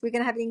We're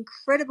going to have an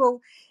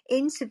incredible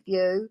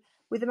interview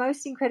with the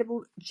most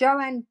incredible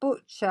Joanne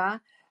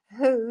Butcher,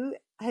 who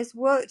has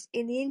worked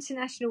in the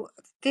international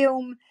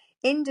film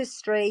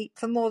industry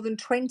for more than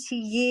 20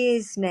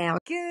 years now.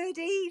 Good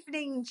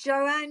evening,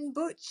 Joanne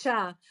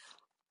Butcher,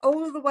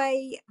 all the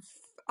way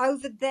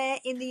over there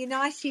in the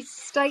United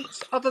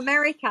States of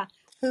America,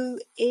 who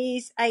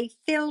is a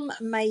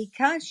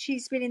filmmaker.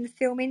 She's been in the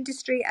film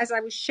industry, as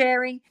I was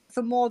sharing,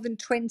 for more than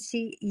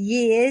 20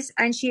 years,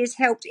 and she has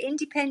helped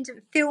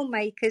independent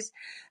filmmakers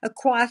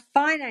acquire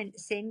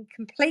financing,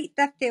 complete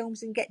their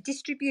films, and get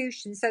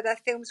distribution so their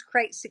films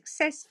create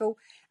successful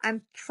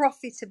and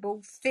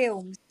profitable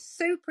films.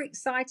 Super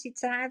excited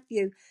to have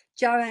you,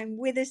 Joanne,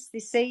 with us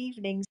this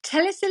evening.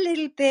 Tell us a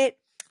little bit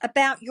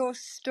about your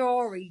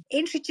story.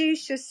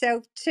 Introduce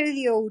yourself to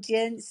the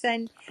audience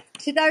and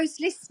to those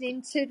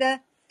listening to the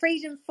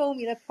Freedom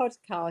Formula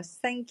podcast.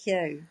 Thank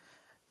you.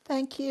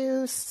 Thank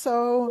you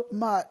so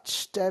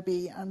much,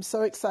 Debbie. I'm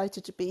so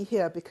excited to be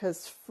here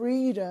because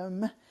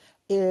freedom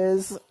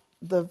is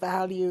the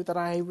value that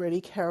I really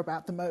care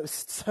about the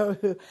most. So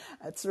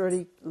it's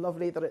really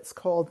lovely that it's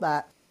called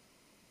that,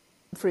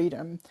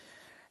 freedom.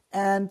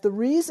 And the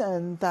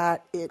reason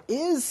that it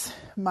is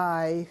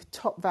my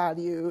top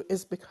value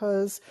is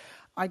because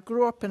I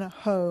grew up in a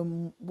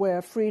home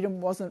where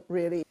freedom wasn't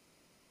really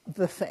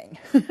the thing.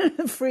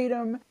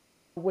 Freedom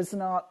was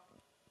not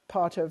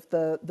part of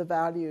the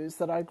values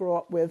that I grew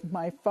up with.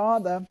 My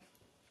father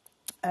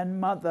and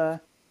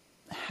mother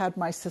had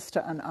my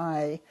sister and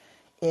I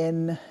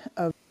in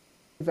a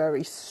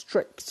very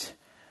strict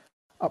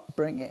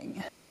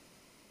upbringing.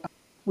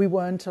 We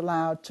weren't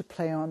allowed to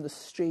play on the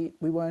street.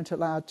 We weren't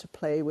allowed to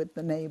play with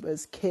the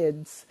neighbors'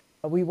 kids.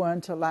 We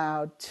weren't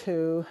allowed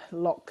to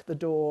lock the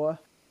door.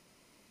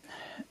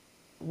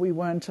 We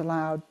weren't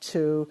allowed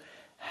to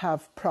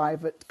have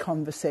private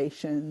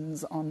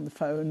conversations on the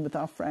phone with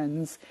our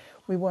friends.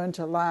 We weren't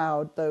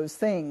allowed those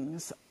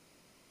things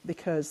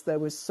because there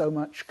was so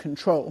much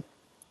control.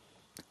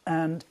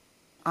 And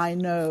I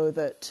know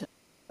that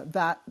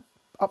that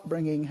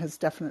upbringing has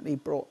definitely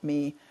brought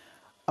me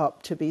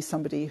up to be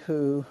somebody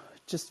who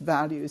just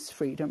values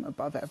freedom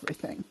above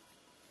everything.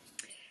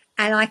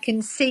 And I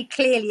can see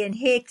clearly and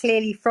hear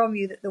clearly from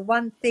you that the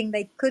one thing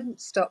they couldn't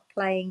stop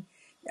playing,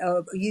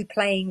 you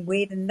playing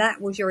with, and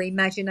that was your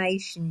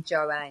imagination,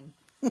 Joanne.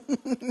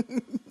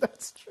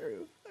 That's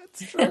true.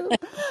 That's true.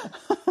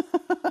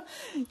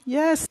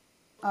 Yes.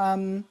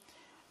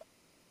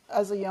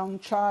 As a young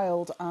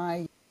child,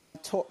 I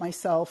taught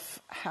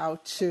myself how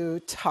to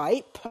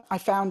type. I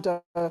found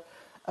a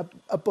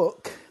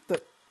book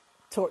that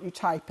taught you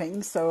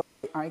typing, so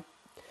I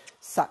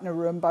sat in a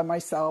room by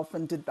myself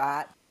and did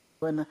that.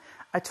 And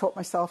I taught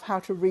myself how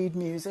to read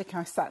music.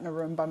 I sat in a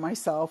room by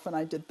myself and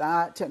I did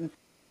that. And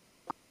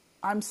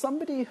I'm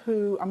somebody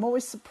who, I'm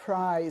always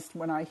surprised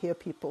when I hear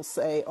people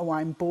say, oh,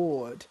 I'm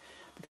bored.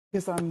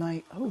 Because I'm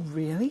like, oh,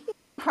 really?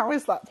 How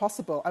is that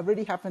possible? I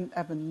really haven't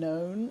ever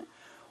known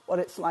what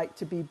it's like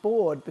to be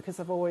bored because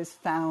I've always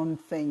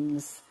found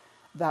things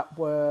that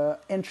were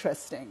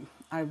interesting.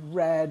 I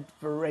read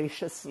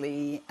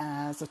voraciously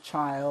as a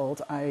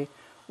child. I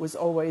was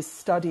always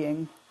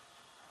studying,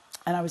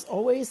 and I was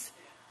always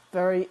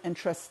very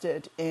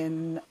interested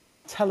in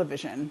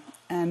television.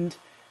 And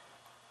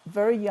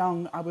very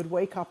young, I would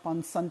wake up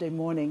on Sunday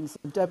mornings.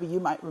 Debbie, you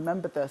might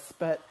remember this,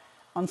 but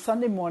on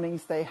Sunday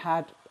mornings they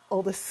had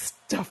all this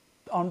stuff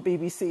on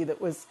BBC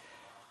that was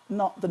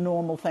not the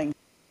normal thing.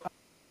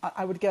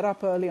 I would get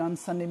up early on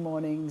Sunday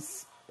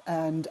mornings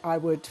and I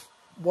would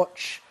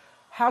watch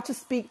How to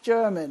Speak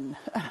German.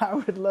 I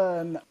would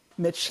learn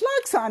mit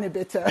Schlagsahne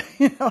bitte.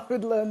 I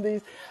would learn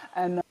these.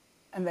 And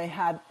they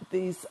had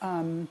these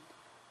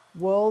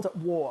World at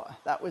War.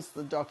 That was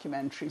the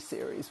documentary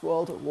series,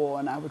 World at War.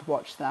 And I would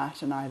watch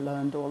that and I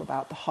learned all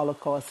about the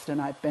Holocaust. And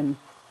I've been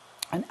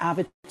an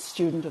avid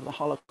student of the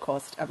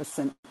Holocaust ever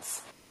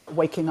since,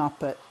 waking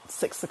up at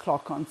 6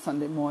 o'clock on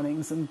Sunday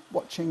mornings and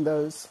watching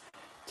those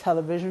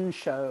television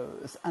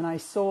shows. And I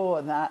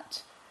saw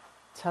that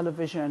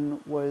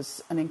television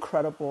was an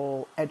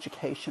incredible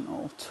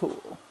educational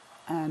tool.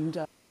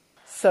 And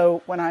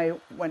so when I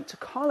went to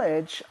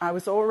college, I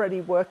was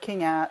already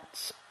working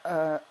at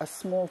a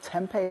small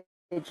temp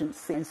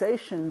agency,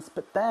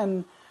 but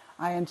then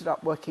I ended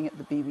up working at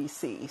the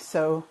BBC.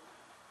 So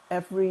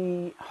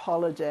every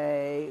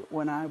holiday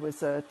when I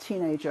was a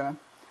teenager,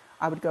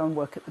 I would go and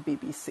work at the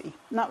BBC.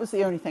 And that was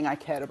the only thing I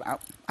cared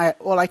about.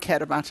 All I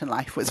cared about in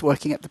life was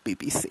working at the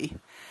BBC.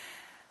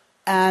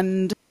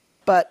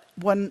 But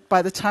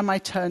by the time I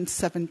turned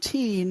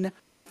 17,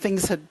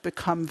 things had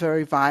become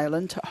very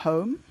violent at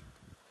home.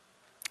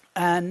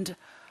 And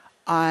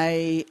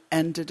I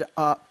ended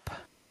up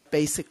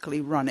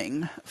basically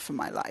running for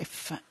my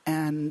life.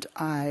 And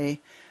I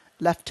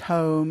left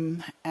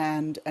home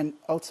and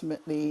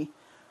ultimately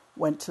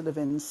went to live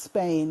in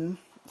Spain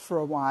for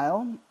a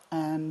while.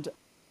 And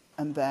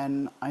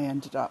then I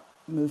ended up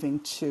moving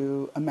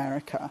to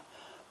America.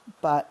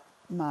 But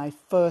my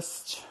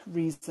first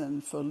reason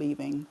for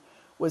leaving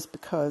was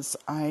because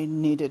I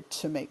needed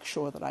to make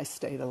sure that I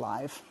stayed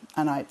alive.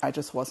 And I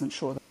just wasn't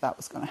sure that that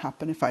was going to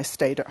happen if I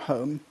stayed at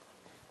home.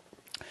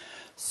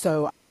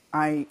 So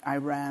I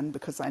ran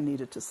because I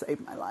needed to save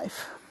my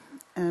life.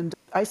 And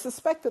I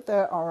suspect that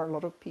there are a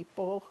lot of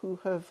people who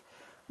have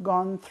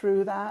gone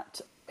through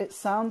that. It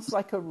sounds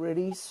like a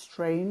really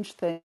strange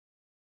thing,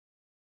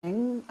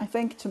 I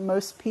think, to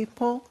most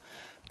people.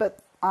 But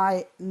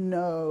I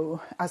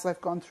know, as I've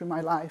gone through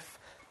my life,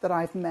 that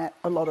I've met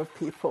a lot of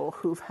people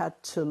who've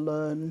had to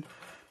learn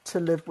to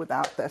live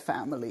without their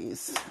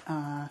families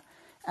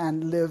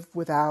and live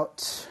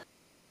without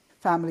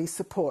family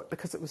support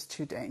because it was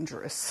too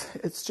dangerous.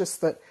 It's just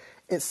that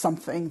it's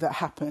something that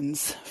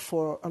happens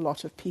for a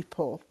lot of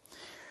people.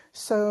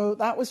 So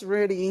that was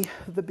really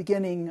the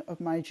beginning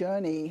of my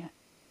journey,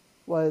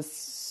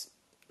 was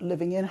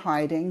living in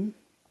hiding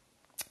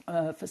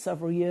for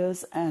several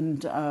years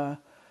and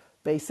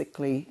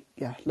basically,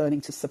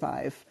 learning to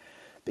survive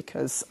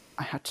because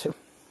I had to.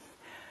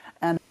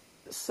 And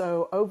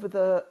so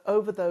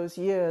over those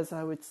years,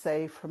 I would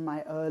say from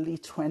my early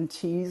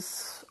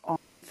 20s on,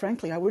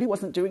 frankly, I really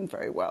wasn't doing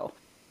very well.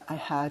 I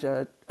had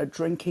a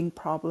drinking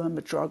problem,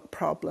 a drug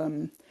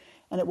problem,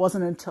 and it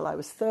wasn't until I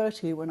was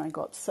 30 when I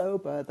got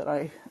sober that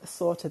I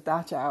sorted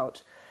that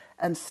out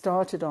and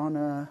started on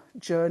a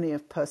journey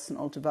of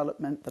personal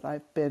development that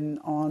I've been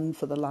on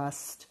for the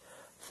last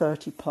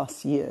 30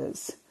 plus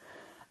years.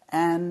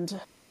 And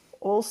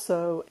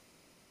also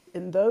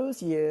in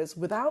those years,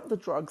 without the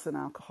drugs and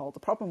alcohol, the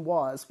problem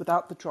was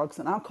without the drugs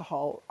and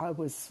alcohol, I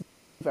was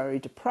very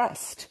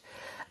depressed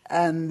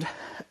and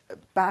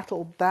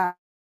battled that.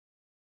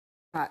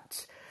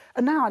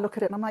 And now I look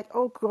at it and I'm like,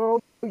 oh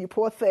girl, you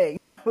poor thing.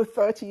 You're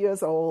 30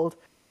 years old,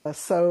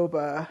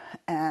 sober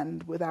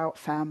and without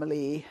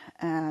family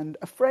and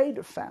afraid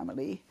of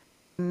family.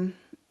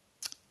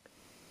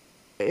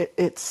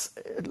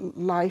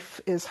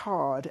 Life is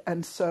hard.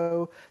 And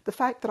so the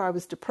fact that I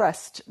was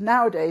depressed,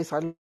 nowadays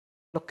I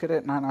look at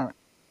it and I know,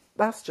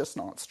 that's just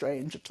not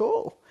strange at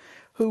all.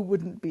 Who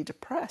wouldn't be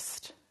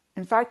depressed?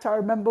 In fact, I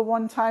remember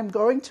one time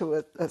going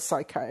to a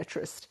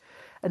psychiatrist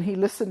and he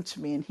listened to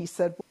me and he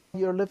said,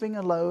 you're living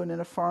alone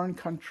in a foreign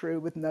country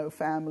with no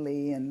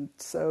family, and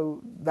so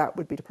that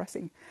would be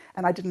depressing.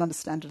 And I didn't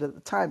understand it at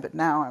the time, but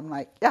now I'm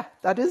like, yeah,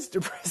 that is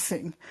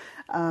depressing.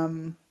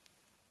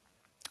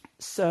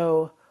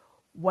 So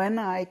when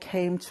I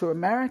came to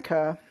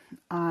America,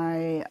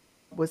 I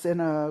was in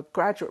a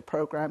graduate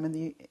program in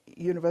the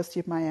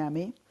University of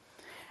Miami,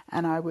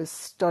 and I was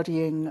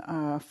studying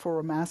for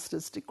a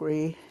master's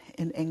degree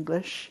in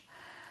English,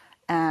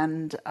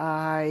 and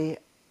I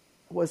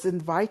was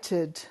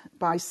invited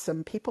by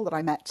some people that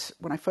I met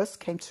when I first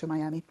came to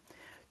Miami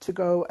to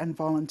go and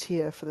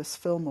volunteer for this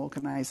film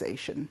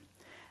organization.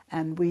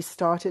 And we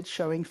started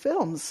showing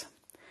films.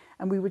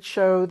 And we would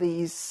show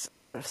these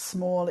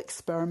small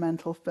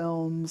experimental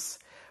films.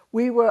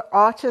 We were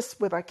artists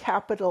with a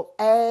capital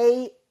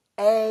A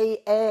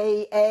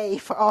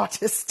for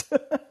artist.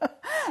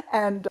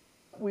 And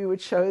we would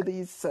show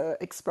these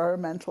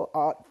experimental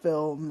art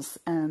films,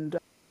 and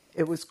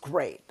it was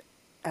great.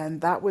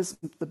 And that was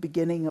the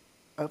beginning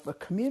of a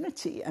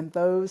community, and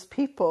those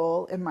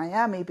people in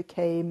Miami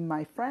became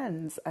my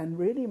friends and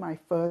really my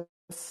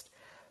first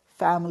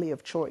family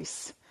of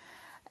choice.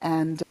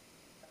 And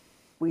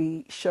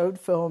we showed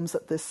films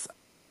at this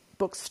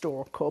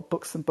bookstore called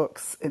Books and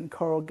Books in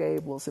Coral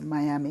Gables in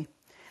Miami,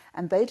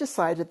 and they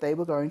decided they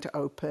were going to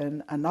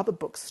open another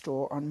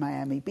bookstore on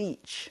Miami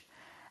Beach,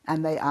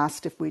 and they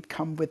asked if we'd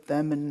come with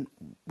them and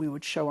we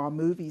would show our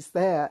movies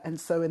there. And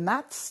so in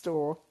that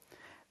store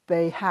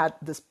they had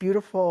this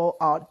beautiful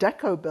Art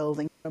Deco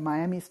building.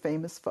 Miami's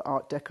famous for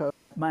Art Deco,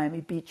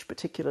 Miami Beach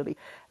particularly.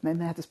 And then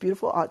they had this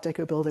beautiful Art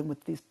Deco building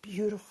with these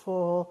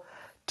beautiful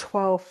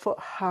 12-foot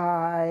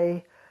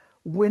high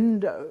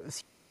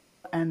windows.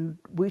 And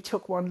we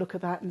took one look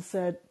at that and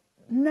said,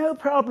 no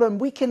problem,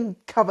 we can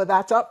cover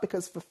that up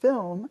because for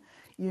film,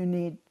 you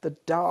need the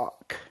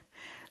dark.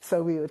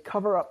 So we would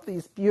cover up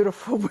these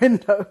beautiful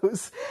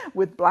windows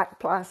with black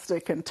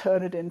plastic and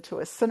turn it into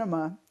a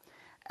cinema.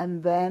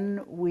 And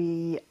then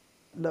we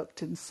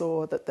looked and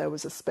saw that there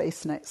was a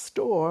space next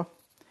door,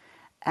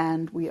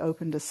 and we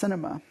opened a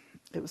cinema.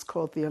 It was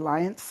called the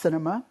Alliance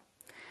Cinema,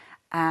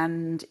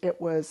 and it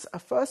was a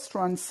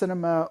first-run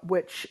cinema,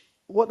 which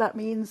what that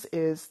means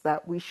is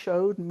that we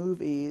showed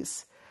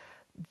movies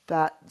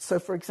that, so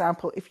for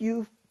example, if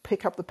you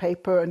pick up the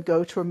paper and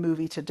go to a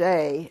movie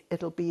today,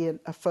 it'll be in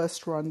a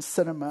first-run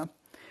cinema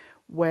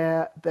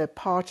where they're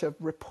part of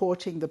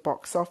reporting the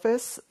box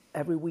office.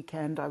 Every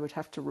weekend I would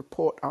have to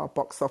report our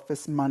box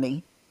office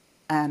money,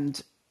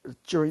 and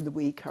during the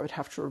week I would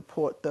have to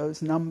report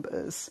those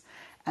numbers.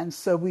 And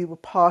so we were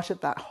part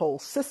of that whole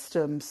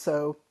system.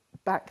 So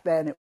back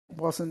then it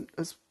wasn't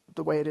as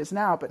the way it is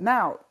now, but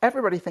now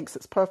everybody thinks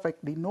it's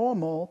perfectly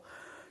normal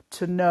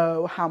to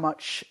know how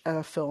much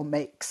a film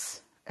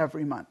makes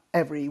every month,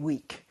 every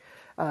week.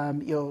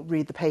 You'll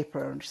read the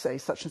paper and say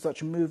such and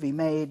such a movie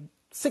made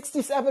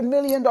 $67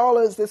 million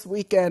this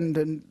weekend,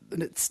 and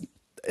it's,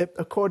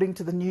 according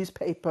to the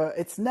newspaper,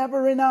 it's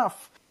never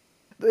enough.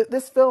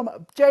 this film,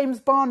 James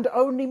Bond,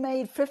 only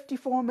made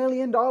 $54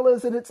 million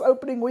in its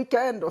opening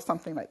weekend or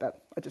something like that.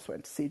 I just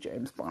went to see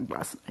James Bond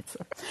last night,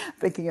 so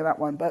thinking of that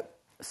one. But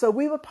so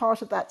we were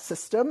part of that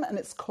system, and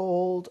it's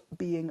called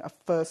being a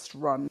first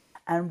run.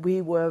 And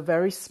we were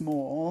very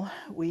small.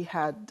 We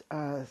had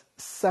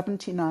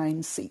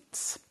 79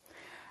 seats.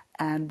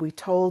 And we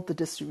told the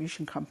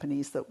distribution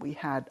companies that we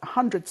had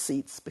 100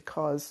 seats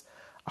because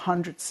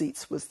 100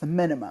 seats was the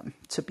minimum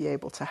to be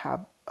able to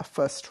have a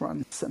first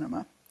run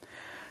cinema.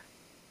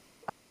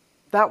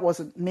 That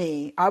wasn't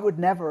me. I would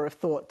never have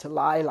thought to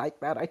lie like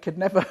that. I could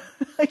never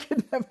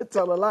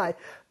tell a lie.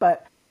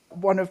 But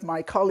one of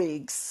my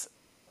colleagues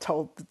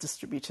told the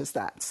distributors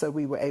that, so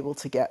we were able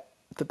to get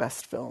the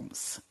best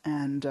films.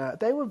 And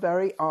they were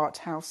very art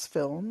house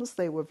films.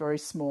 They were very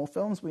small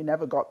films. We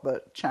never got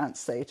the chance,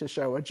 say, to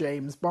show a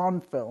James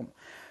Bond film.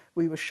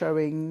 We were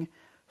showing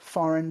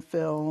foreign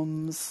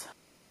films.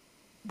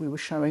 We were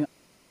showing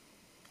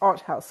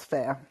art house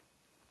fare.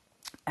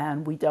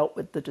 And we dealt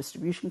with the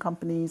distribution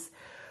companies,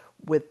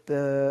 with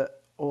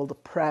all the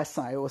press.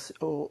 I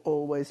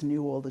always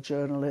knew all the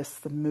journalists,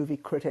 the movie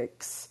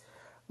critics.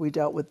 We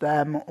dealt with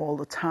them all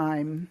the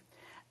time.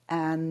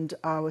 And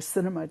our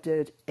cinema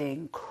did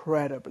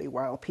incredibly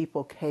well.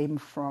 People came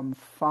from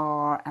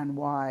far and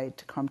wide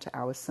to come to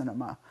our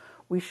cinema.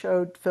 We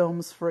showed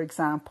films, for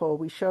example,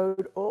 we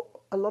showed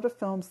a lot of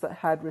films that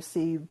had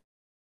received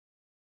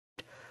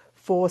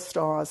 4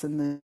 stars in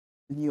the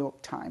New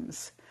York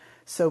Times.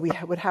 So we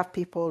would have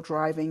people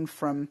driving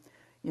from,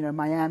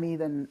 Miami,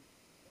 then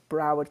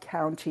Broward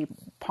County,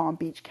 Palm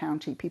Beach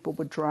County. People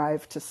would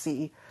drive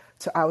to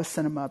our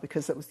cinema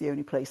because that was the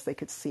only place they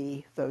could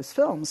see those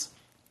films.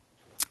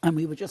 And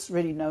we were just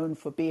really known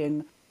for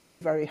being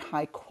very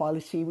high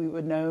quality. We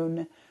were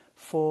known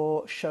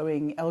for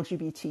showing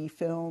LGBT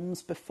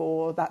films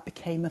before that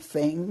became a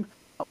thing.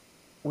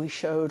 We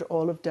showed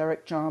all of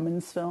Derek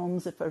Jarman's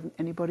films, if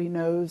anybody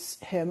knows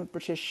him, a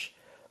British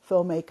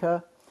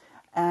filmmaker.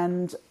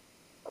 And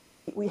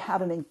we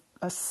had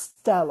a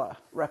stellar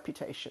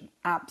reputation,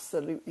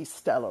 absolutely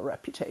stellar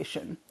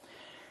reputation.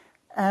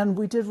 And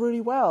we did really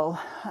well.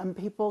 And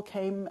people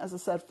came, as I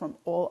said, from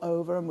all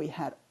over, and we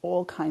had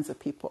all kinds of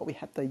people. We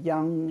had the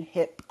young,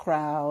 hip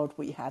crowd.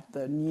 We had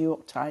the New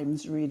York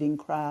Times reading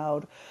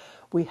crowd.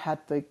 We had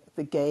the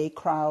gay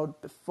crowd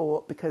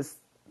before, because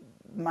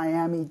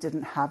Miami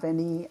didn't have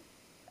anything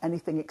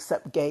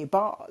except gay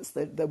bars.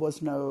 There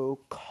was no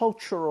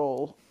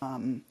cultural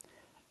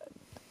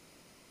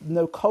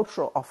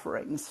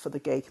offerings for the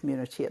gay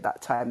community at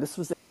that time. This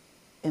was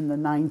in the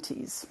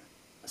 90s.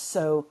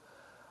 So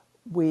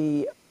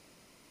we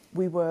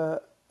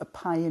were a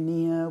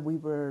pioneer, we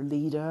were a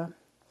leader,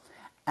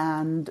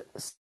 and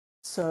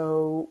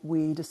so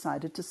we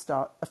decided to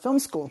start a film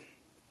school.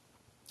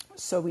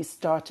 So we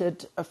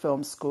started a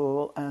film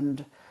school,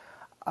 and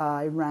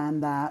I ran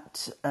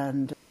that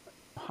and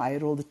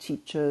hired all the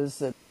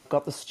teachers and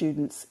got the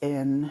students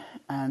in,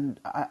 and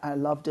I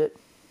loved it.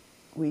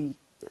 We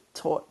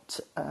taught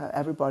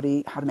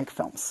everybody how to make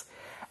films,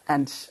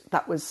 and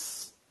that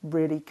was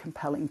really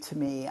compelling to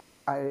me.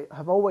 I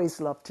have always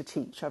loved to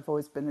teach. I've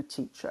always been a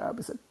teacher. I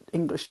was an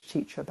English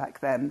teacher back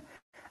then,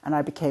 and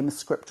I became a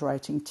script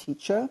writing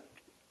teacher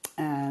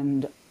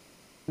and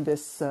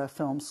this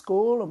film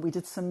school, and we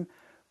did some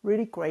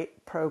really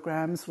great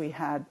programs. We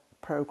had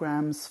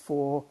programs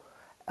for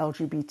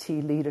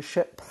LGBT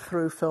leadership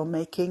through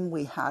filmmaking.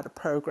 We had a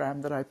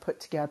program that I put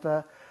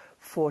together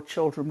for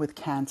children with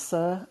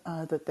cancer,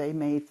 that they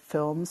made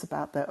films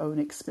about their own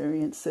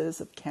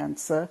experiences of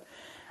cancer,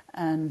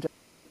 and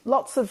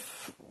lots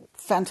of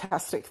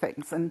fantastic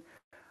things. And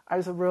I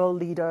was a real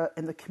leader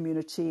in the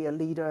community, a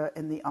leader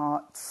in the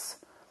arts,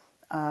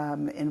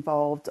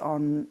 involved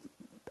on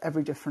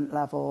every different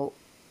level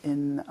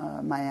in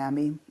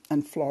Miami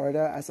and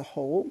Florida as a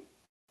whole.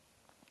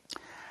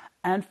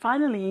 And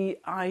finally,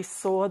 I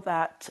saw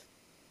that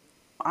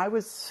I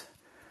was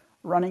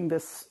running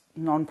this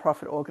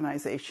nonprofit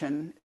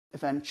organization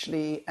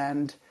eventually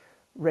and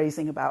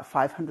raising about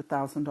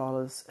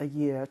 $500,000 a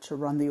year to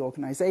run the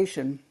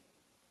organization.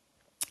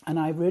 And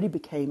I really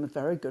became a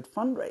very good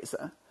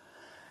fundraiser.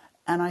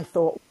 And I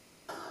thought,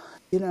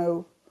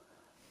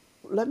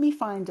 let me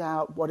find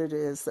out what it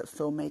is that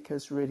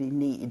filmmakers really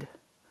need.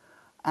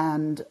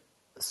 And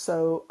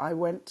so I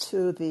went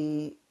to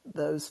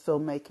those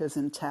filmmakers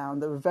in town.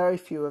 There were very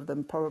few of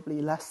them,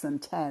 probably less than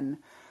 10,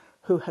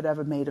 who had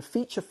ever made a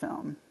feature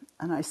film.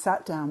 And I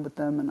sat down with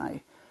them and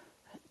I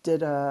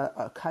did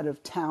a kind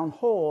of town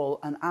hall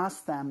and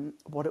asked them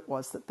what it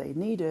was that they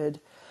needed.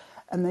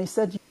 And they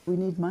said, we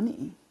need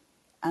money.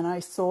 And I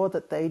saw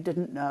that they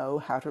didn't know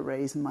how to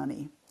raise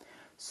money.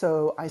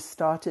 So I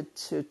started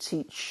to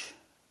teach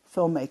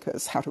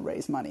filmmakers how to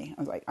raise money.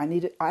 I was like,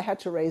 I had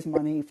to raise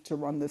money to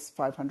run this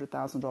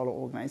 $500,000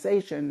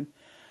 organization.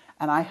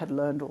 And I had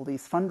learned all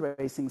these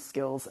fundraising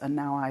skills, and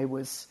now I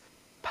was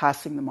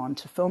passing them on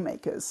to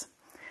filmmakers.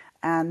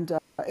 And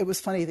it was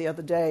funny, the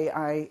other day,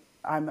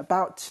 I'm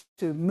about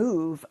to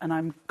move, and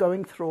I'm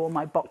going through all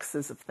my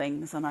boxes of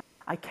things, and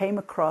I came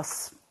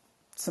across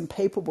some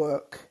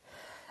paperwork,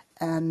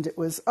 And it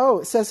was, oh,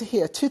 it says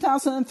here,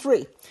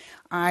 2003.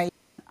 I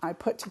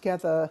put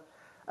together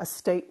a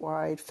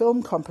statewide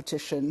film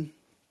competition,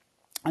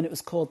 and it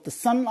was called the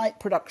Sunlight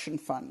Production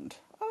Fund.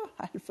 Oh,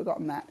 I had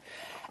forgotten that.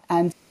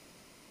 And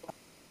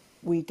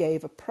we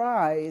gave a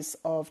prize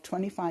of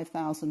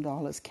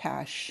 $25,000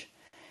 cash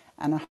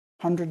and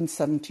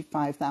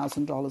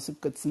 $175,000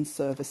 of goods and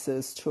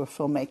services to a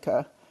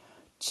filmmaker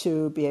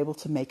to be able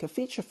to make a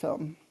feature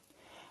film.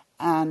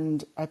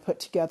 And I put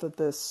together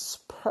this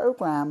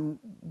program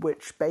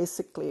which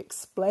basically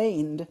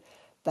explained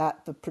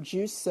that the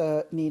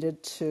producer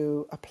needed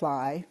to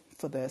apply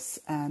for this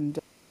and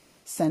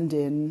send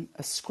in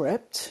a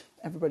script.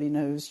 Everybody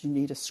knows you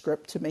need a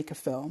script to make a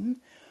film.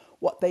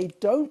 What they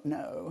don't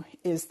know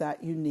is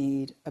that you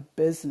need a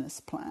business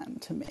plan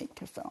to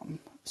make a film.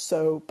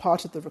 So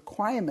part of the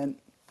requirement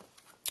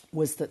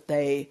was that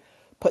they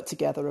put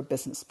together a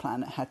business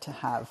plan. It had to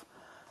have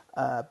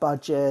a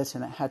budget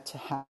and it had to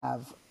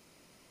have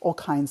all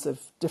kinds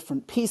of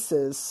different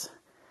pieces.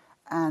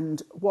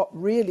 And what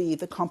really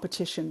the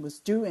competition was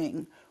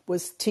doing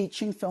was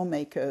teaching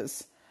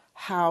filmmakers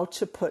how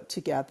to put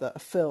together a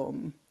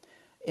film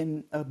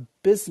in a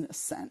business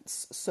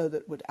sense so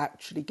that it would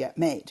actually get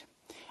made.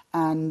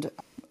 And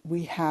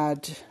we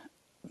had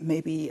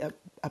maybe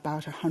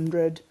about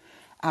 100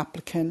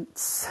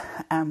 applicants,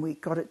 and we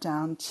got it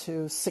down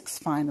to 6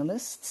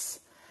 finalists.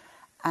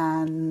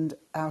 And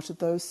out of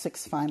those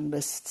 6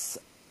 finalists,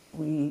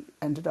 we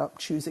ended up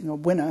choosing a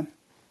winner.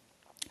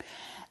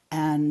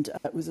 And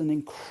it was an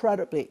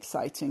incredibly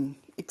exciting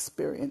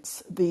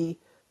experience. The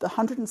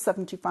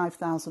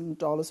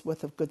 $175,000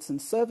 worth of goods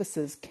and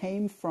services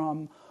came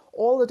from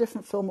all the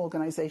different film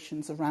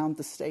organizations around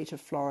the state of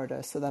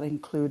Florida. So that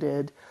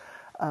included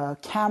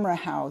camera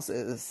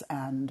houses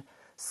and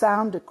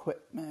sound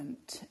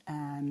equipment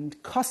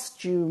and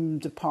costume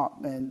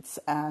departments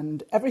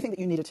and everything that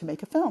you needed to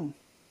make a film.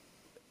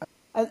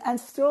 And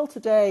still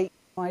today,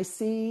 I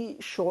see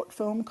short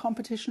film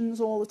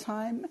competitions all the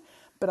time,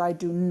 but I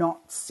do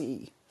not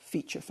see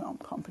feature film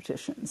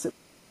competitions. It's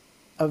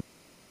a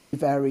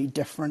very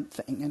different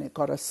thing, and it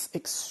got us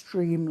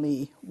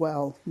extremely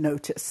well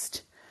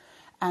noticed.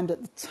 And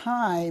at the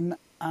time,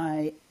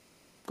 I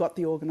got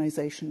the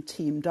organization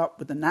teamed up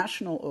with a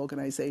national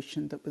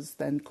organization that was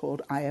then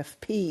called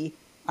IFP.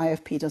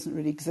 IFP doesn't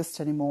really exist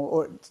anymore,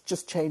 or it's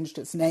just changed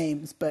its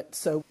names. But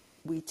so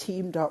we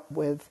teamed up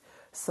with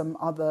some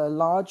other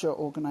larger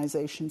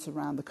organizations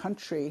around the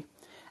country,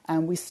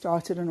 and we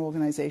started an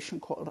organization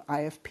called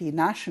IFP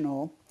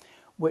National,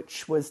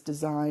 which was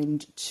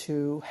designed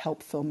to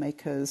help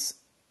filmmakers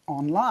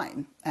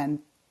online and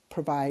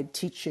provide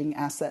teaching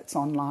assets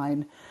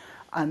online.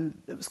 And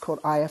it was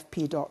called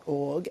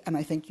ifp.org, and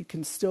I think you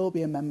can still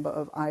be a member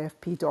of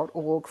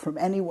ifp.org from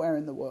anywhere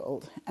in the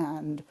world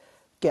and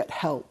get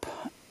help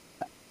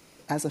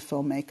as a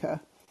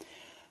filmmaker.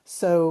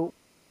 So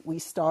we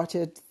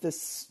started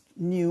this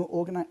new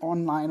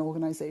online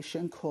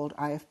organization called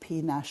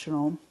IFP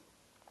National,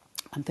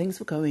 and things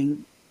were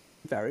going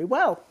very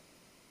well,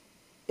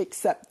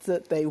 except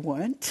that they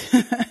weren't.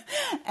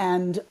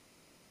 And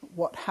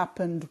what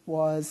happened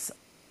was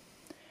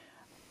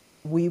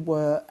we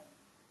were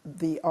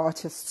the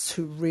artists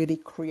who really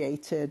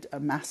created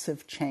a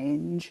massive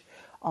change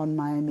on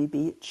Miami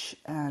Beach,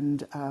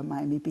 and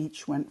Miami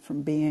Beach went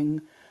from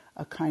being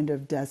a kind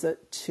of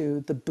desert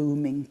to the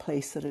booming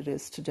place that it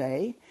is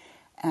today.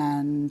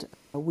 And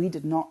we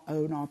did not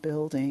own our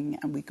building,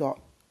 and we got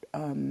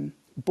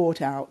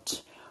bought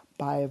out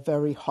by a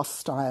very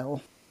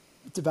hostile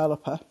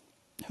developer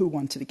who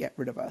wanted to get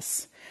rid of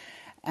us.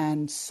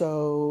 And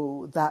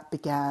so that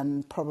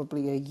began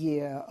probably a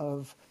year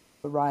of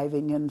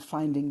arriving and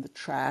finding the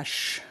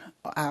trash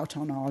out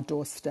on our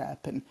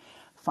doorstep and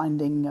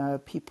finding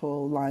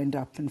people lined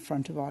up in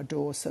front of our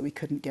door so we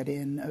couldn't get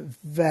in. A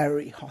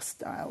very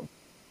hostile,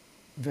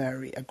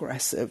 very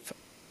aggressive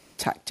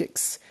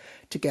tactics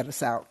to get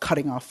us out,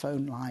 cutting our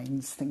phone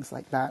lines, things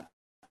like that.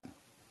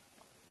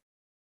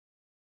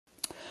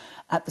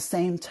 At the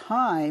same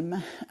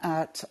time,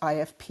 at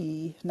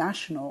IFP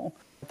National,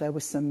 there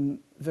was some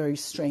very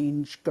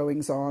strange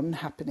goings-on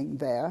happening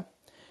there.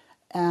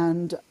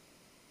 And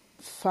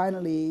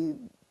finally,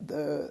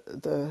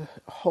 the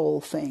whole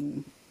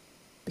thing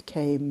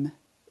became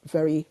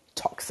very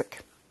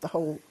toxic. The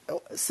whole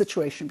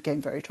situation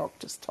became very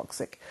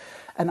toxic.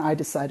 And I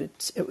decided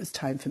it was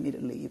time for me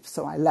to leave.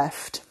 So I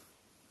left.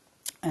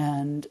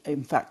 And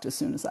in fact, as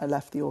soon as I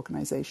left, the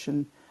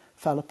organization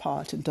fell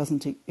apart and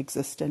doesn't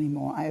exist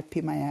anymore.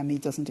 IFP Miami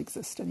doesn't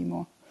exist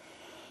anymore.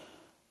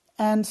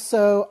 And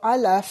so I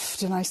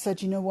left and I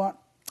said, you know what?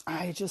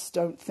 I just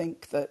don't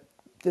think that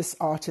this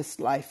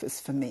artist life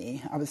is for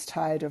me. I was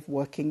tired of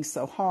working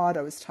so hard.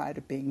 I was tired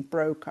of being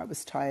broke. I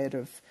was tired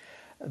of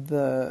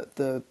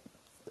the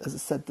as I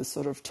said, the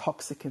sort of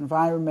toxic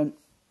environment.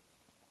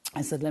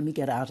 I said, let me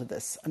get out of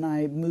this. And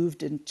I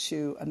moved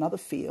into another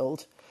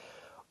field,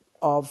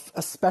 of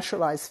a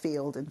specialized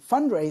field in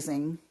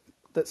fundraising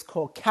that's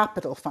called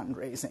capital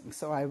fundraising.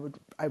 So I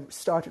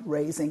started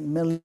raising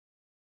millions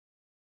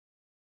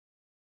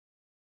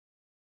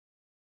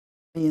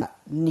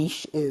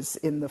niche is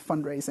in the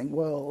fundraising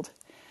world.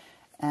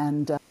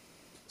 And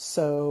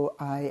so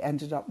I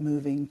ended up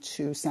moving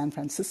to San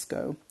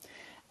Francisco,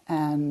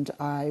 and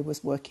I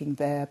was working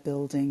there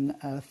building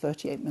a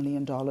 $38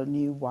 million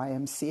new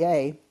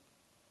YMCA.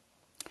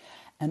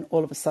 And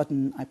all of a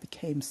sudden, I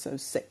became so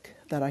sick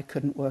that I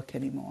couldn't work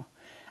anymore.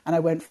 And I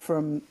went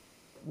from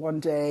one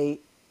day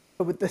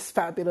with this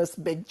fabulous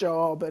big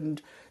job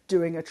and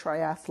doing a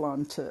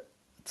triathlon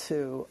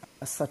to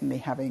suddenly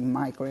having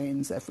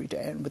migraines every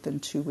day. And within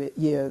 2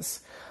 years,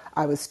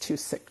 I was too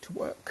sick to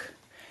work.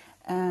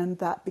 And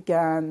that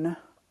began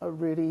a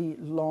really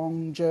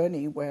long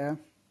journey where,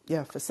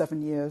 for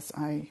 7 years,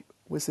 I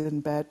was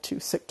in bed too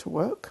sick to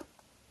work.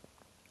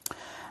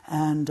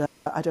 And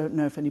I don't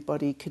know if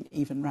anybody can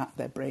even wrap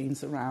their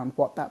brains around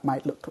what that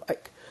might look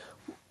like.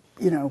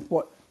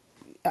 What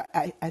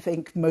I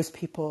think most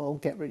people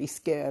get really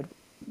scared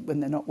when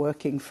they're not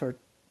working for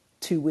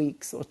 2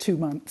 weeks or 2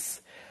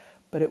 months.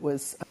 But it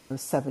was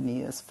 7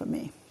 years for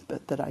me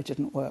that I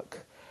didn't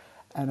work.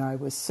 And I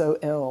was so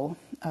ill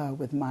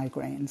with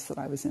migraines that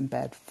I was in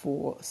bed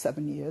for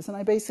 7 years. And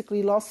I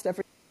basically lost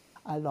everything.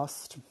 I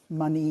lost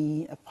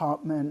money,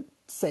 apartment,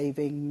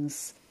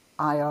 savings,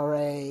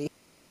 IRA,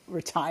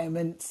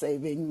 retirement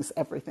savings,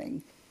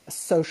 everything.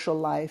 Social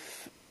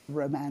life,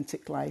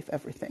 romantic life,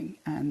 everything.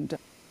 And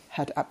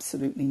had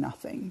absolutely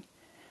nothing.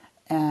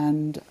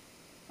 And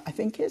I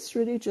think it's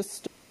really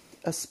just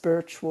a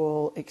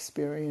spiritual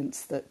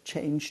experience that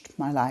changed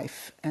my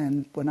life.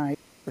 And when I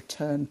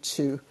returned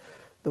to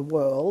the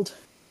world,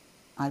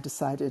 I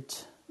decided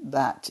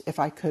that if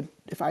I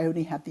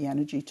only had the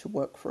energy to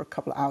work for a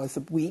couple of hours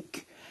a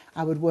week,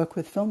 I would work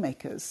with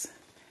filmmakers.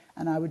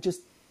 And I would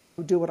just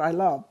do what I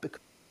love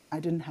because I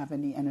didn't have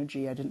any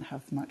energy. I didn't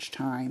have much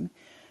time.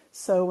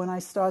 So when I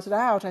started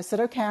out, I said,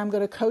 okay, I'm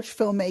going to coach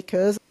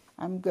filmmakers.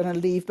 I'm going to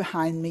leave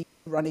behind me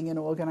running an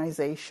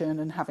organization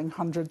and having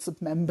hundreds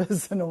of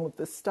members and all of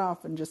this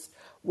stuff and just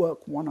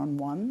work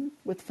one-on-one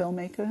with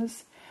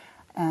filmmakers.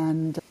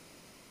 And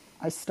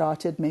I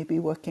started maybe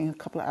working a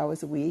couple of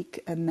hours a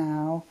week, and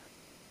now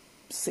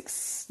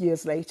 6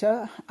 years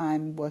later,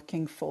 I'm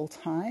working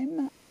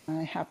full-time.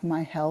 I have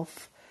my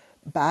health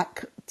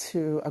back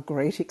to a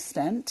great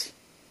extent.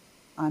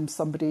 I'm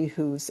somebody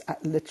who's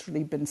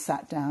literally been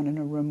sat down in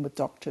a room with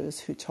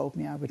doctors who told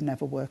me I would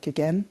never work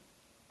again.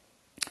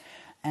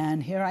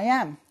 And here I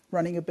am,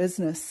 running a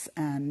business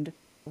and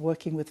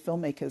working with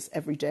filmmakers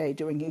every day,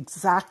 doing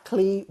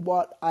exactly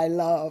what I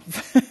love.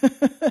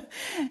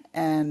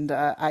 And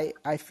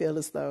I feel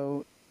as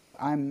though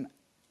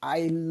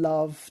I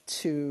love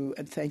to,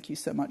 and thank you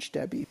so much,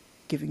 Debbie,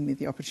 giving me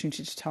the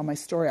opportunity to tell my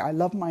story. I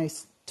love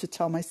to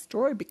tell my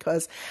story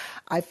because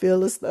I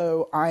feel as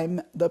though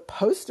I'm the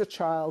poster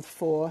child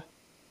for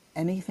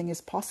anything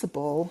is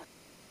possible.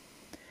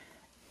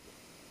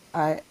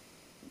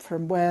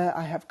 From where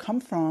I have come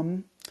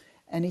from,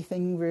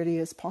 anything really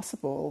is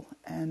possible.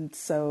 And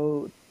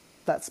so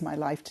that's my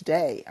life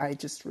today. I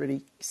just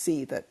really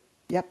see that,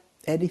 yep,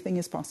 anything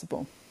is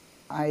possible.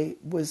 I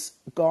was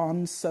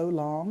gone so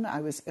long, I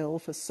was ill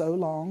for so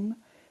long,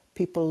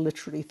 people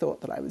literally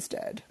thought that I was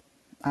dead.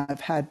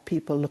 I've had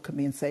people look at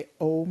me and say,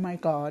 oh my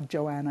God,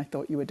 Joanne, I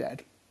thought you were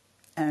dead.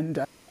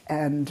 And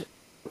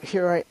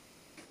here I am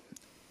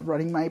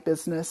running my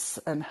business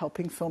and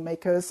helping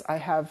filmmakers.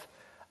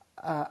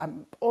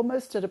 I'm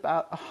almost at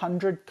about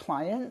 100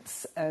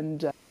 clients,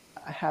 and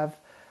I have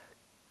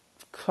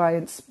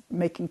clients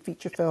making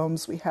feature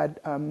films. We had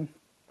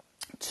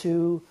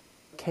 2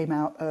 came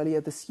out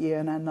earlier this year,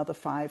 and another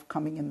 5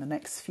 coming in the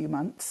next few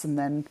months. And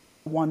then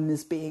one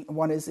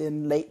is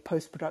in late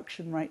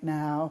post-production right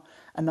now.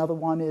 Another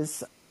one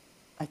is,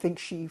 I think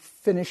she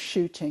finished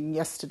shooting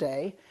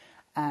yesterday.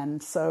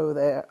 And so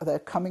they're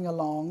coming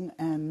along,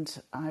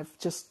 and I've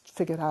just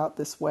figured out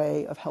this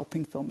way of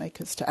helping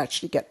filmmakers to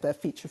actually get their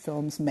feature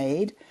films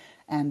made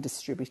and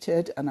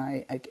distributed, and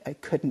I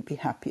couldn't be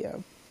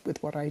happier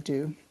with what I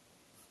do.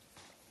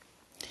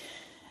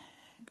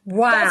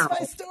 Wow.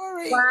 That's my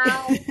story.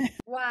 Wow.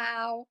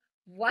 Wow.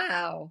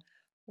 Wow.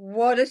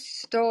 What a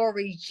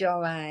story,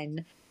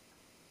 Joanne.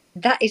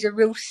 That is a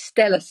real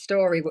stellar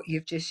story, what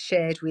you've just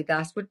shared with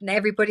us. Wouldn't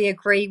everybody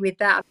agree with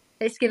that?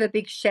 Let's give a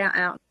big shout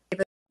out,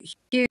 give a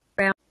huge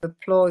round of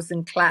applause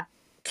and clap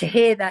to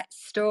hear that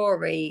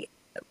story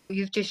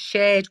you've just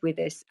shared with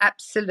us.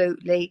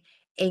 Absolutely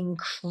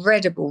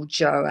incredible,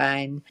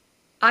 Joanne.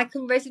 I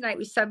can resonate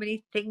with so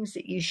many things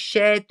that you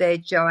shared there,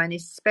 Joanne,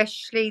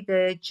 especially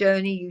the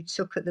journey you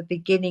took at the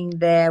beginning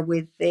there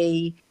with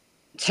the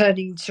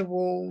turning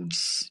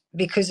towards,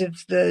 because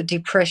of the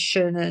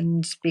depression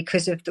and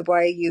because of the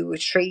way you were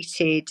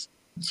treated,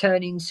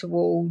 turning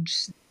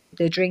towards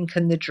the drink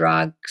and the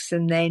drugs,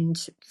 and then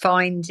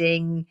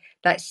finding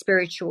that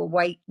spiritual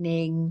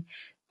awakening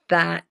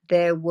that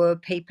there were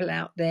people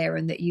out there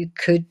and that you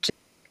could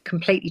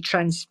completely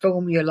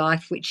transform your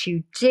life, which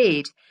you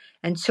did,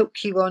 and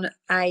took you on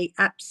a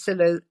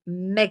absolute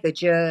mega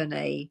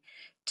journey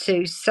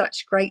to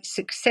such great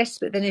success.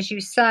 But then, as you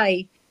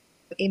say,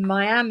 in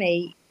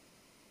Miami,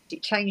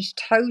 it changed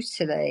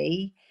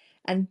totally,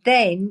 and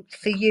then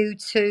for you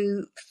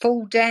to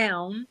fall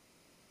down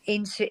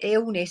into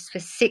illness for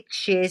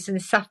 6 years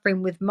and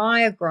suffering with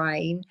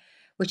migraine,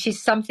 which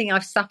is something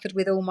I've suffered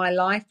with all my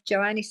life,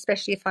 Joanne,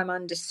 especially if I'm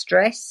under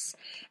stress.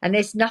 And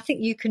there's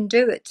nothing you can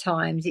do at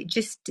times.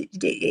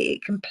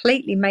 It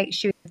completely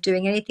makes you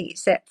doing anything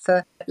except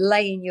for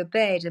lay in your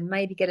bed and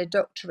maybe get a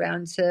doctor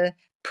around to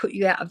put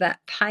you out of that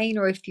pain.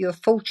 Or if you're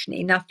fortunate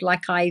enough,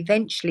 like I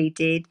eventually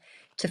did,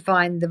 to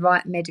find the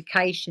right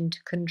medication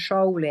to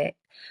control it.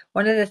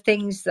 One of the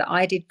things that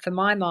I did for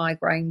my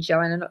migraine,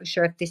 Joanne, I'm not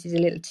sure if this is a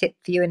little tip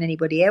for you and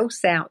anybody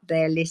else out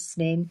there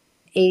listening,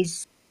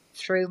 is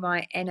through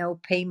my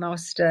NLP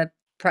master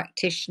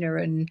practitioner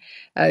and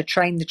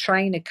train the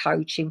trainer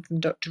coaching from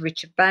Dr.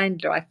 Richard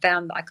Bandler, I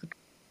found that I could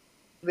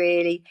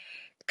really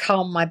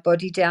calm my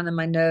body down and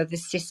my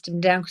nervous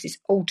system down, because it's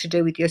all to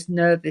do with your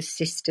nervous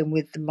system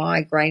with the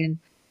migraine. And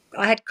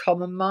I had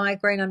common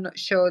migraine. I'm not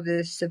sure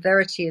the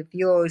severity of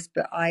yours,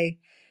 but I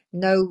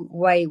no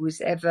way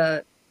was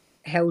ever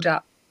held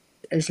up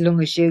as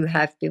long as you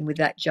have been with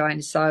that,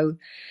 Joanne. So,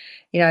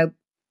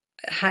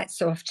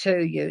 hats off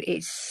to you.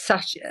 It's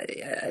such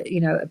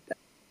a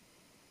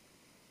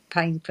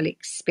painful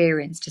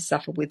experience to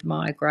suffer with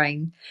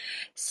migraine.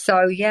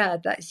 So yeah,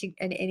 that's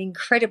an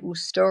incredible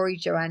story,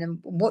 Joanne, and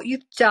what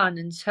you've done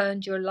and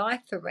turned your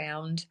life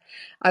around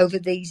over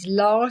these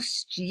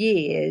last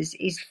years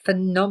is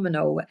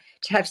phenomenal.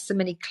 To have so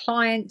many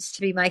clients,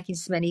 to be making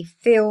so many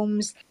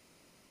films,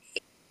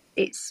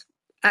 it's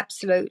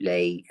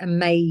absolutely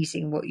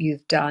amazing what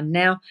you've done.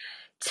 Now,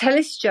 tell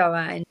us,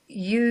 Joanne,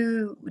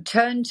 you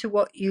turn to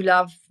what you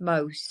love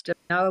most.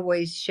 I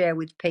always share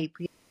with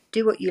people,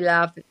 do what you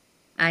love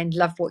and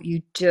love what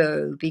you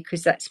do,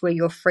 because that's where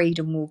your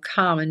freedom will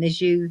come. And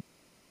as you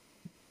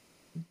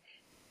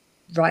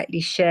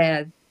rightly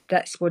share,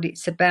 that's what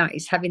it's about,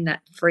 is having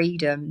that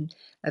freedom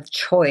of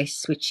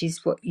choice, which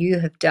is what you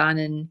have done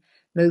and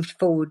moved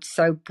forward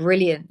so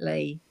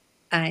brilliantly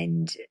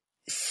and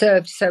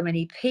served so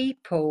many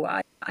people.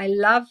 I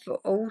love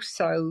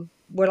also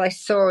what I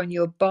saw in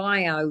your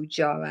bio,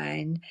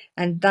 Joanne,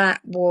 and that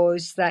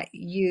was that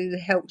you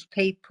helped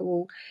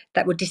people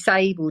that were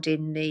disabled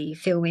in the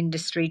film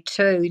industry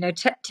too.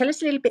 Tell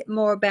us a little bit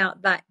more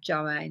about that,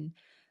 Joanne.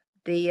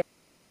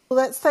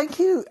 Well, thank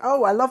you.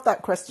 Oh, I love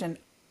that question.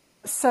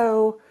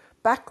 So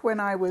back when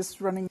I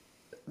was running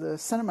the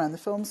cinema and the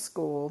film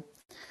school,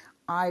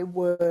 I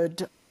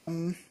would,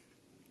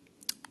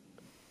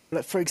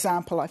 for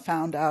example, I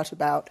found out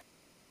about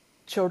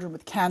children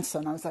with cancer,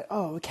 and I was like,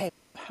 oh, okay,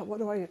 what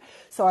do I do?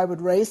 So I would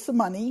raise the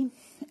money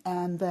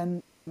and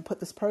then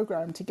put this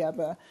program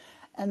together.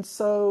 And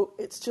so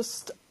it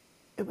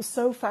was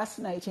so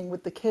fascinating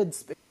with the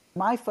kids.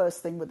 My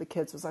first thing with the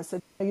kids was, I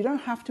said, you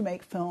don't have to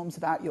make films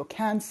about your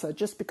cancer.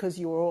 Just because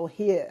you're all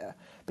here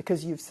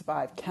because you've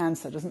survived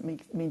cancer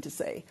doesn't mean to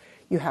say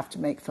you have to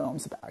make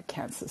films about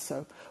cancer.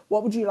 So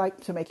what would you like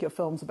to make your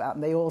films about?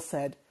 And they all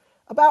said,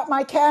 about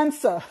my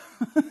cancer,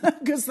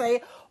 because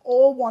they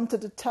all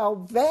wanted to tell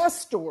their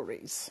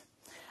stories.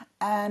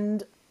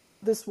 And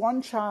this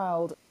one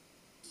child,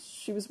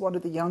 she was one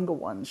of the younger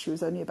ones. She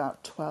was only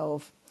about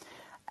 12.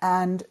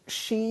 And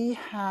we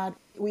had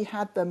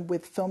them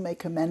with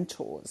filmmaker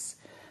mentors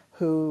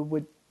who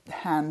would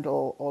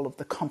handle all of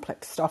the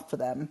complex stuff for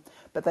them.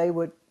 But they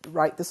would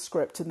write the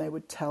script and they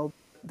would tell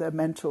their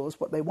mentors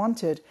what they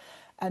wanted.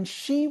 And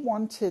she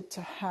wanted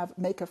to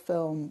make a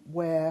film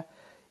where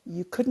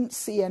you couldn't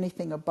see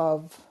anything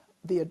above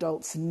the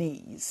adult's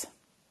knees.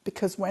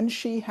 Because when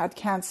she had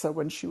cancer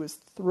when she was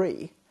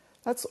 3,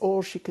 that's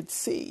all she could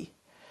see.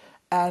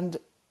 And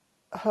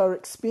her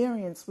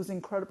experience was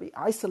incredibly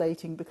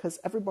isolating because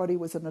everybody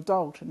was an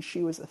adult and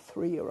she was a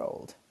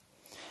 3-year-old.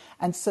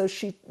 And so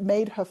she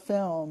made her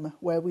film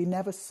where we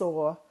never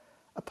saw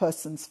a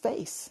person's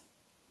face.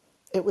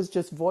 It was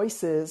just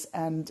voices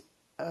and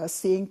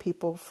seeing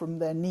people from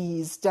their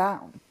knees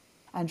down.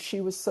 And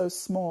she was so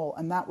small,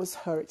 and that was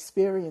her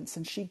experience.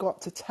 And she got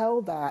to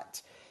tell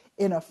that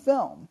in a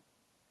film.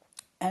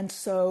 And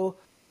so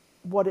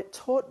what it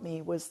taught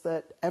me was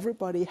that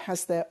everybody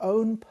has their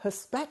own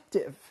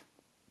perspective.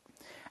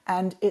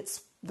 And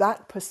it's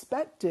that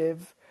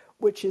perspective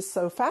which is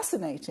so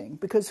fascinating,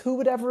 because who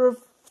would ever have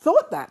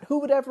thought that? Who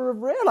would ever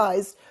have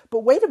realized,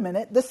 but wait a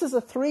minute, this is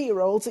a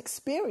 3-year-old's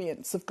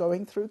experience of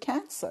going through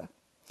cancer.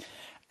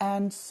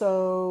 And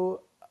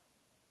so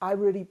I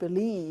really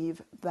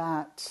believe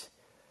that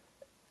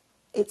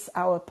it's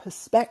our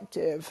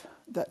perspective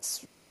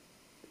that's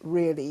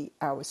really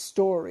our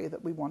story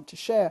that we want to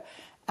share.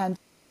 And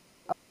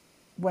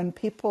when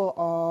people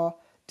are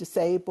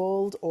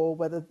disabled or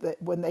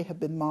when they have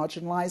been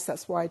marginalized,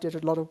 that's why I did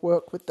a lot of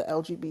work with the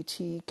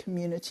LGBT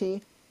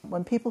community.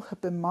 When people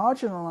have been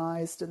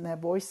marginalized and their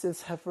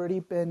voices have really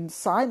been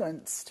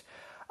silenced,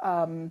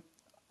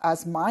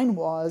 as mine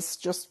was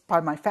just by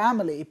my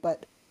family,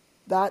 but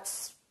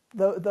those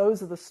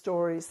are the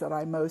stories that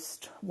I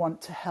most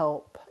want to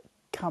help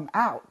come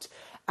out.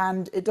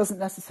 And it doesn't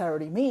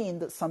necessarily mean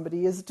that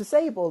somebody is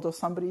disabled or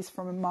somebody's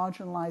from a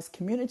marginalized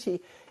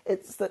community.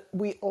 It's that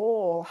we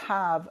all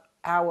have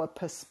our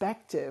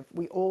perspective.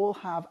 We all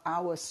have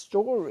our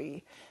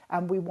story,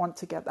 and we want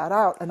to get that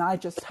out. And I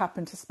just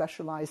happen to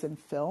specialize in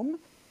film,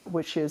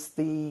 which is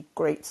the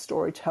great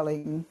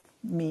storytelling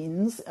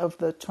means of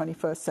the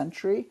 21st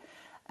century.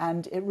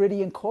 And it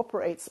really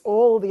incorporates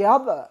all the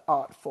other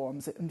art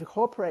forms. It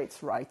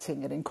incorporates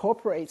writing, it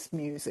incorporates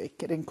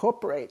music, it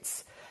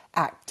incorporates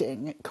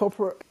acting, it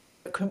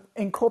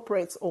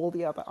incorporates all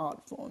the other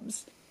art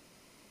forms.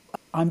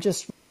 I'm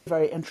just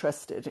very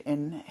interested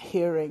in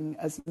hearing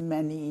as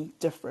many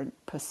different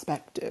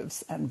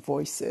perspectives and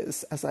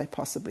voices as I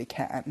possibly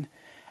can.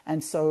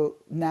 And so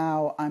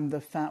now I'm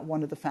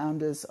one of the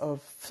founders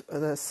of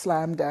the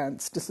Slam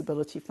Dance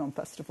Disability Film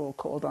Festival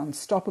called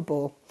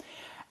Unstoppable.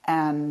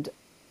 And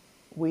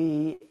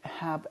we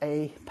have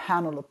a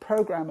panel of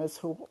programmers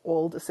who are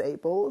all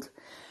disabled.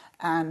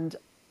 And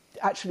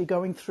actually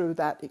going through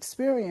that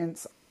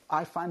experience,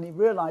 I finally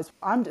realized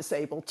I'm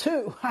disabled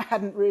too. I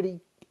hadn't really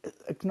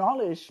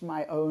acknowledged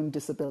my own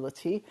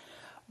disability,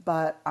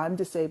 but I'm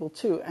disabled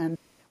too. And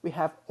we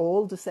have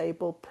all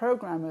disabled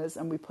programmers,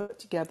 and we put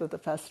together the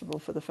festival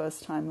for the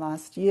first time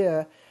last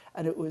year,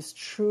 and it was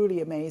truly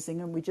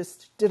amazing. And we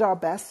just did our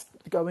best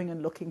going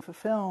and looking for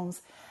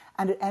films.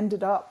 And it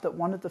ended up that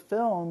one of the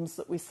films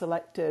that we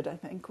selected, I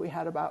think we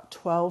had about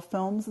 12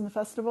 films in the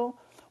festival,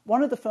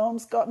 one of the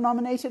films got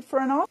nominated for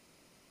an Oscar.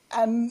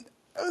 And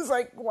it was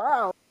like,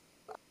 wow.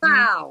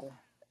 Wow.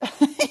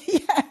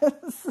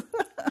 Yes.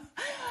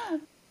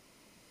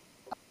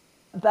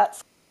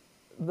 That's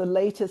the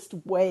latest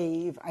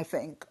wave, I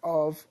think,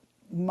 of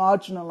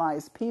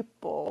marginalized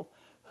people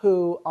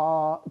who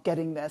are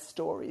getting their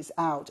stories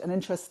out. And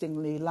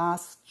interestingly,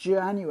 last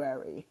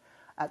January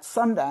at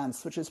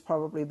Sundance, which is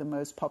probably the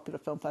most popular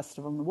film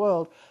festival in the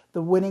world,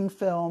 the winning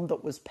film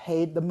that was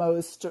paid the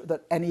most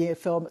that any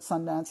film at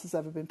Sundance has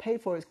ever been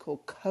paid for is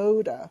called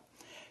Coda.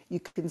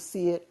 You can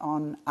see it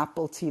on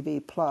Apple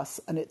TV Plus,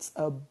 and it's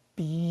a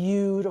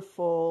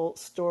beautiful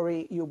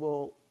story. You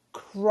will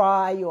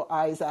cry your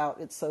eyes out.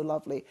 It's so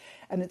lovely.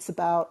 And it's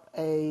about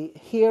a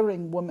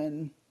hearing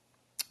woman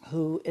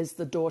who is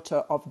the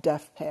daughter of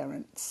deaf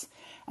parents,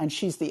 and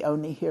she's the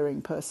only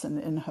hearing person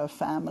in her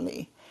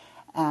family.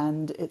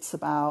 And it's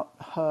about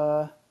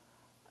her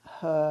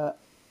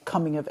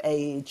coming of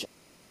age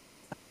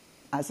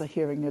as a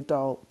hearing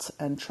adult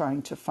and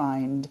trying to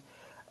find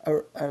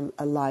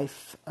a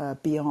life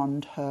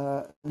beyond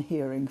her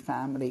hearing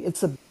family.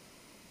 It's a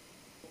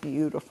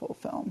beautiful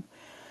film.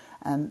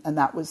 And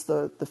that was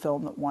the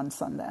film that won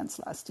Sundance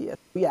last year.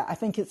 Yeah, I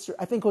think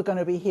we're going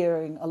to be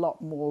hearing a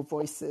lot more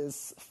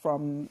voices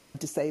from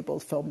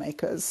disabled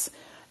filmmakers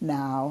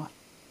now.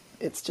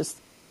 It's just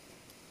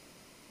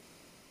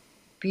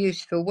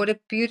Beautiful. What a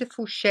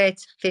beautiful share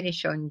to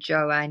finish on,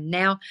 Joanne.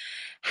 Now,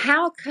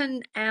 how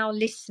can our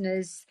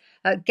listeners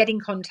get in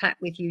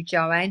contact with you,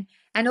 Joanne?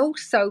 And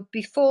also,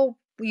 before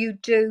you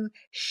do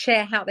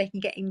share how they can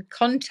get in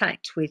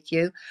contact with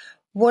you,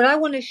 what I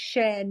want to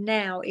share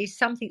now is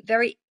something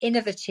very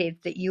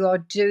innovative that you are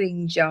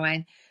doing,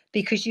 Joanne,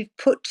 because you've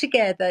put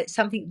together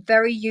something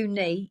very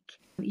unique.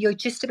 You're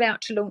just about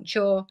to launch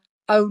your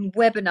own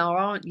webinar,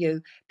 aren't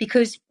you?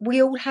 Because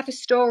we all have a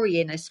story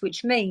in us,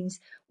 which means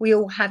we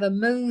all have a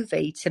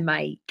movie to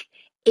make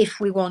if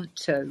we want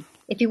to.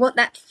 If you want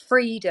that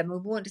freedom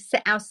and we want to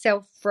set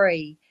ourselves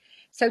free.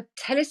 So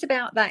tell us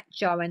about that,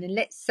 Joanne, and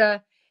let's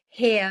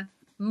hear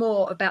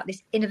more about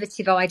this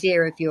innovative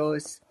idea of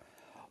yours.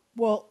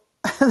 well,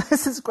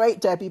 this is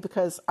great, Debbie,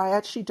 because I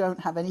actually don't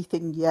have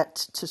anything yet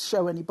to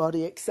show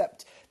anybody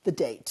except the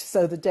date.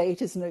 So the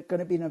date is going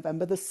to be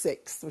November the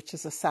 6th, which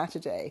is a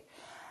Saturday.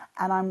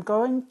 And I'm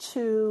going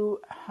to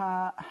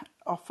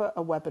offer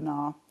a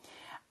webinar.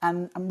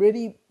 And I'm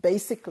really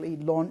basically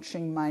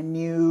launching my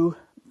new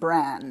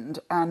brand.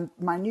 And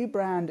my new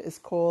brand is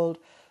called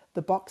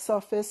the Box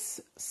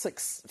Office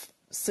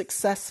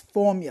Success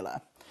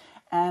Formula.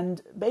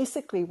 And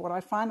basically what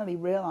I finally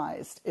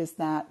realized is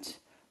that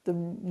the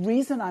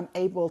reason I'm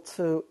able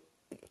to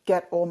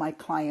get all my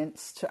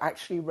clients to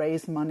actually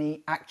raise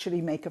money,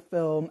 actually make a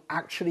film,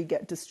 actually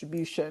get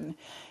distribution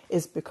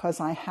is because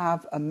I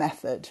have a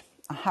method,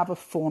 I have a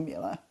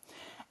formula.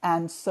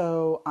 And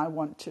so I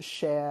want to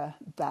share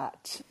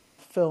that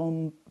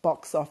film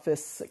box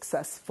office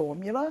success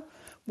formula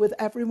with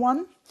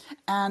everyone.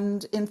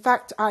 And in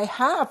fact, I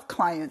have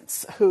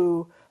clients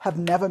who have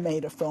never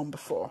made a film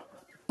before,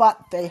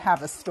 but they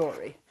have a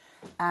story.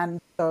 And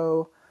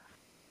so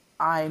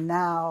I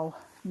now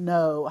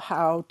know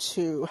how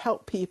to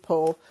help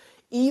people,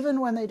 even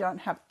when they don't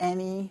have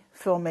any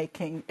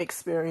filmmaking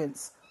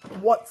experience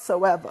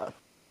whatsoever,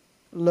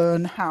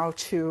 learn how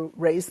to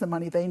raise the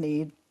money they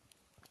need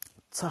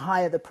to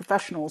hire the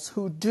professionals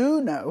who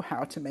do know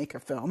how to make a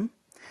film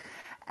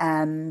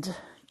and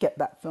get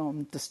that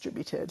film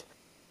distributed.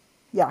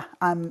 Yeah,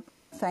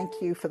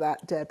 thank you for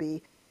that,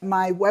 Debbie.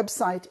 My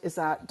website is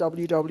at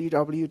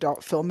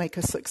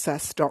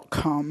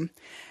www.filmmakersuccess.com,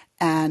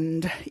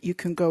 and you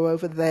can go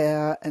over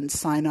there and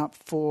sign up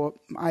for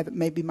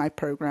maybe my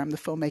program, The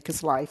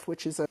Filmmaker's Life,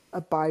 which is a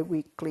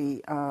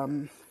bi-weekly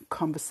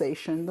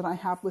conversation that I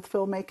have with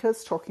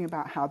filmmakers, talking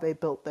about how they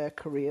built their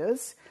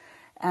careers.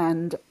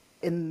 And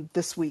in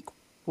this week,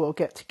 we'll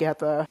get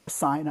together,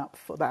 sign up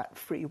for that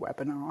free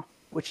webinar,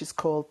 which is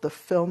called the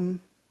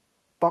Film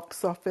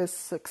Box Office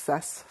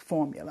Success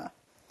Formula.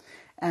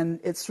 And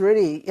it's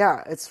really,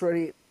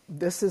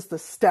 this is the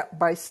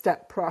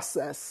step-by-step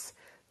process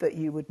that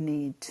you would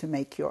need to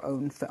make your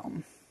own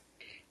film.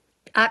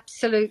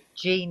 Absolute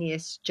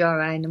genius,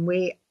 Joanne. And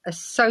we are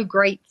so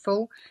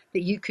grateful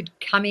that you could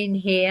come in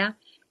here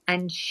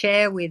and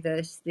share with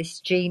us this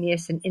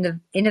genius and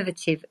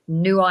innovative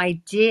new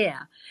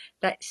idea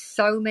that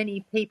so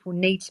many people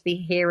need to be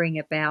hearing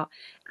about.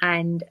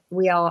 And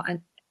we are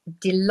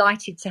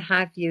delighted to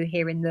have you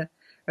here in the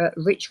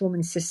Rich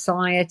Woman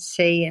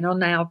Society and on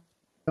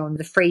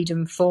the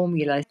Freedom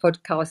Formula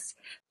podcast.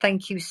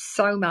 Thank you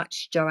so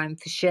much, Joanne,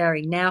 for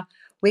sharing. Now,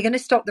 we're going to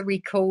stop the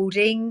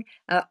recording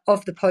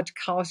of the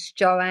podcast,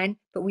 Joanne,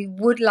 but we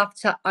would love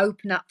to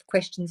open up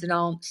questions and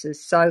answers.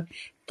 So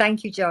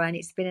thank you, Joanne.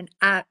 It's been an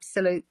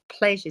absolute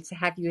pleasure to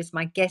have you as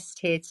my guest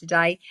here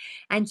today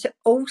and to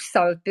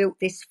also have built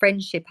this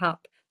friendship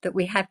up that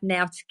we have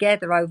now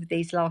together over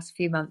these last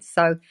few months.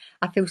 So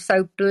I feel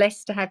so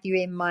blessed to have you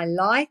in my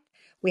life.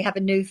 We have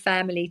a new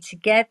family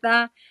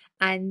together.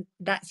 And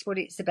that's what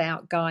it's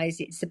about, guys.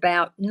 It's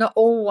about not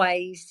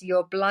always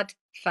your blood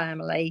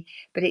family,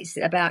 but it's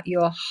about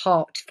your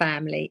heart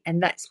family.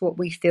 And that's what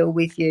we feel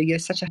with you. You're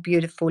such a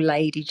beautiful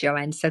lady,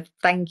 Joanne. So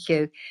thank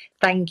you.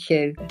 Thank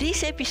you.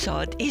 This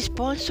episode is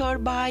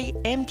sponsored by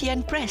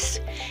MTN Press.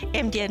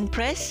 MTN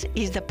Press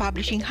is the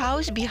publishing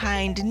house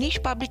behind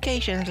niche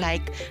publications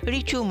like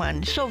Rich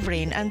Woman,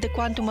 Sovereign, and the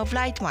Quantum of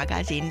Light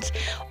magazines,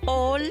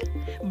 all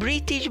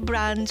British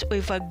brands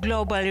with a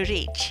global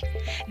reach.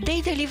 They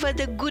deliver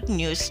the good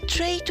news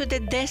straight to the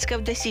desk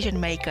of decision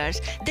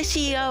makers, the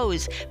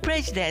CEOs,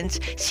 presidents,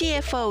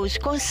 CFOs,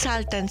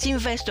 consultants,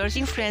 investors,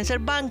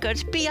 influencers,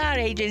 bankers, PR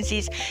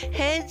agencies,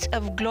 heads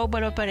of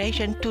global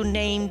operations, to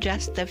name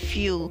just a few.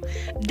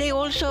 They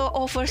also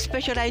offer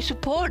specialized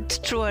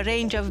support through a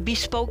range of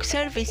bespoke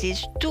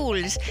services,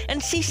 tools,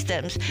 and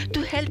systems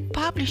to help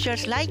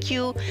publishers like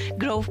you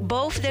grow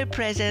both their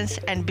presence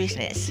and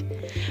business.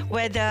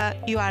 Whether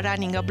you are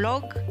running a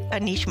blog, a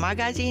niche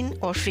magazine,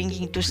 or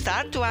thinking to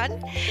start one,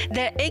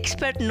 their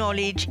expert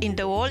knowledge in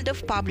the world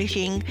of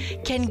publishing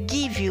can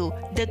give you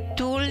the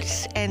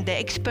tools and the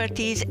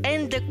expertise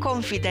and the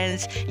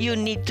confidence you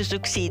need to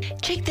succeed.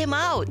 Check them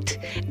out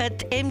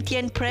at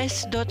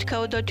mtnpress.co.uk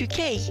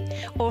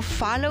or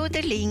follow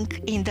the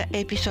link in the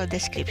episode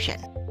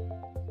description.